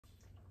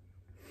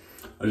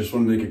I just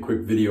want to make a quick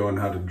video on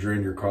how to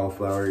drain your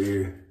cauliflower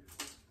ear.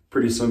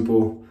 Pretty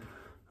simple.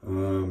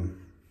 You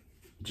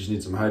just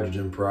need some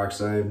hydrogen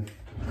peroxide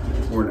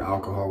or an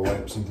alcohol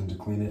wipe, something to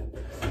clean it.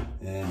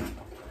 And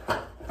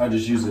I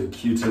just use a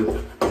Q-tip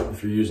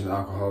if you're using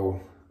alcohol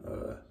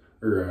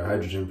or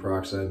hydrogen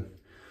peroxide.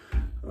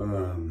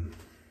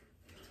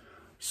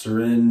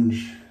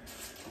 Syringe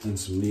and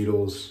some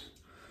needles.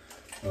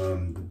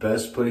 The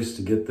best place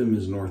to get them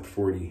is North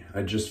 40.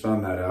 I just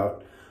found that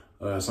out.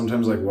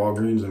 Sometimes like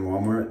Walgreens and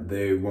Walmart,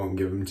 they won't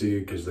give them to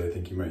you because they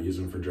think you might use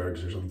them for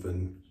drugs or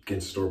something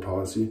against store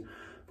policy.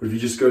 But if you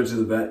just go to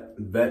the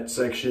vet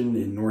section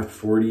in North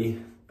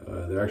 40,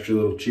 they're actually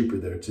a little cheaper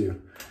there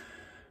too.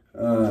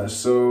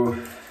 So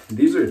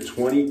these are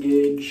 20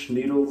 gauge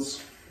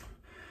needles,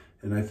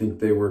 and I think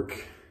they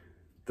work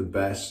the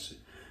best.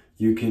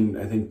 You can,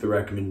 I think the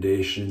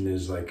recommendation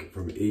is like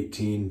from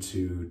 18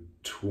 to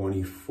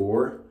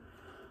 24.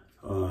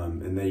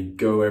 And they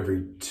go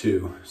every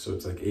 2. So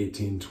it's like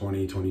 18,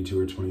 20, 22,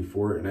 or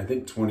 24. And I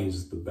think 20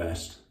 is the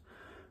best.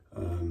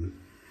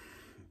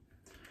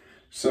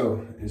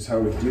 So is how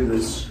we do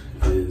this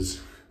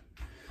is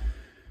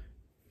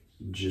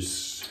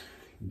just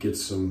get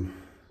some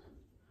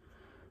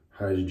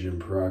hydrogen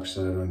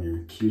peroxide on your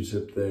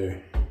Q-tip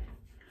there.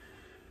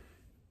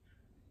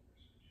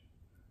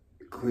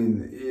 Clean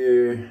the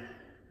ear.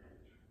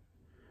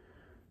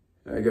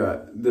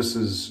 This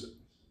is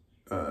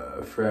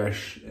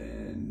fresh,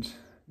 and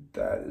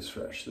that is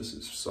fresh. This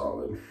is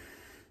solid.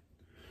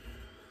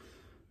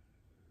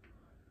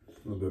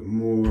 A little bit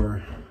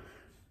more.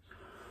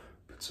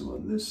 Put some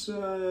on this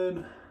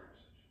side.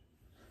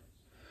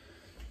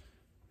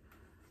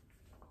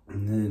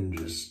 And then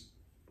just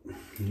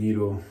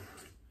needle.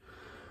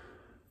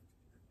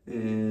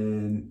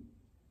 And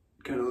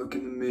kind of look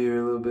in the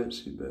mirror a little bit,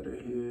 see better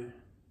here.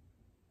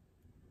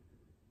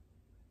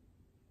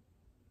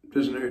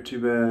 Doesn't hurt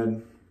too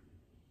bad.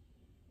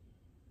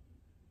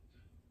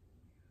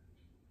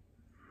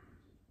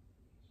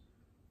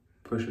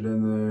 Push it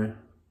in there.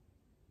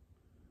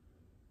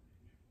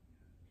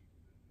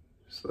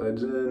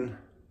 Slides in.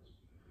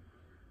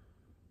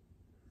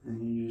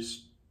 And you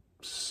just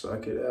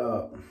suck it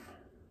out.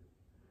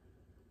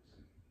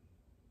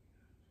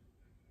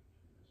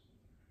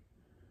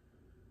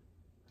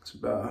 That's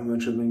about how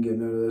much I've been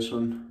getting out of this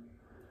one.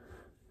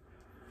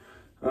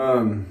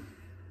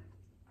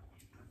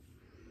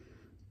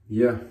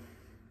 Yeah,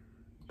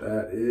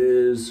 that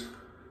is,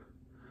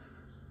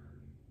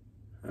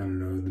 I don't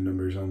know the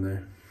numbers on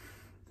there.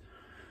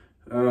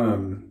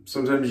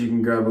 Sometimes you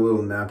can grab a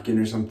little napkin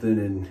or something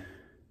and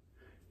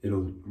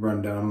it'll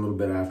run down a little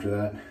bit after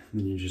that. And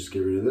then you just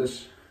get rid of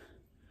this.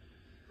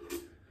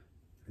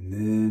 And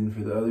then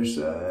for the other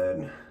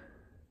side,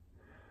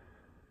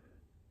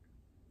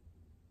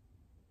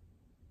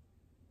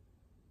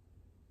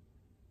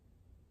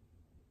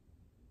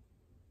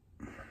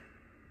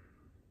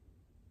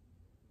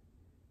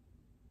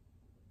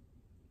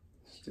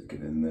 stick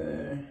it in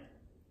there.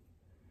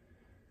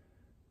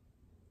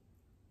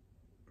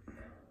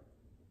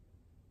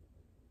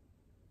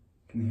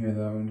 Can hear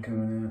that one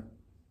coming out.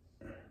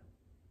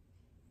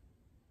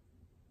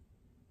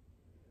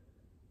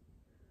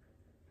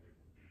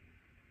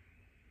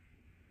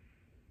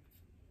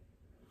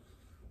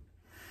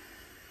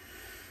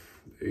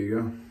 There you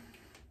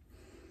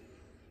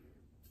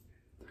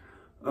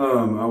go.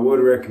 I would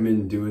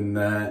recommend doing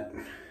that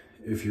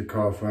if your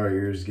cauliflower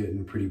ear is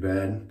getting pretty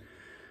bad.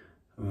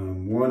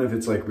 One, if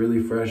it's like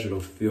really fresh,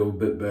 it'll feel a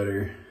bit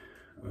better.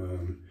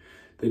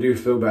 They do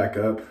fill back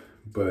up,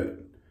 but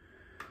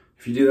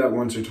if you do that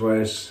once or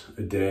twice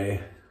a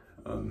day,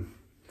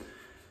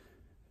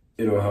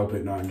 it'll help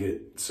it not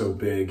get so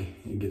big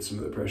and get some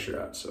of the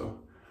pressure out. So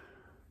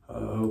I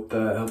hope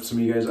that helps some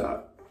of you guys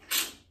out.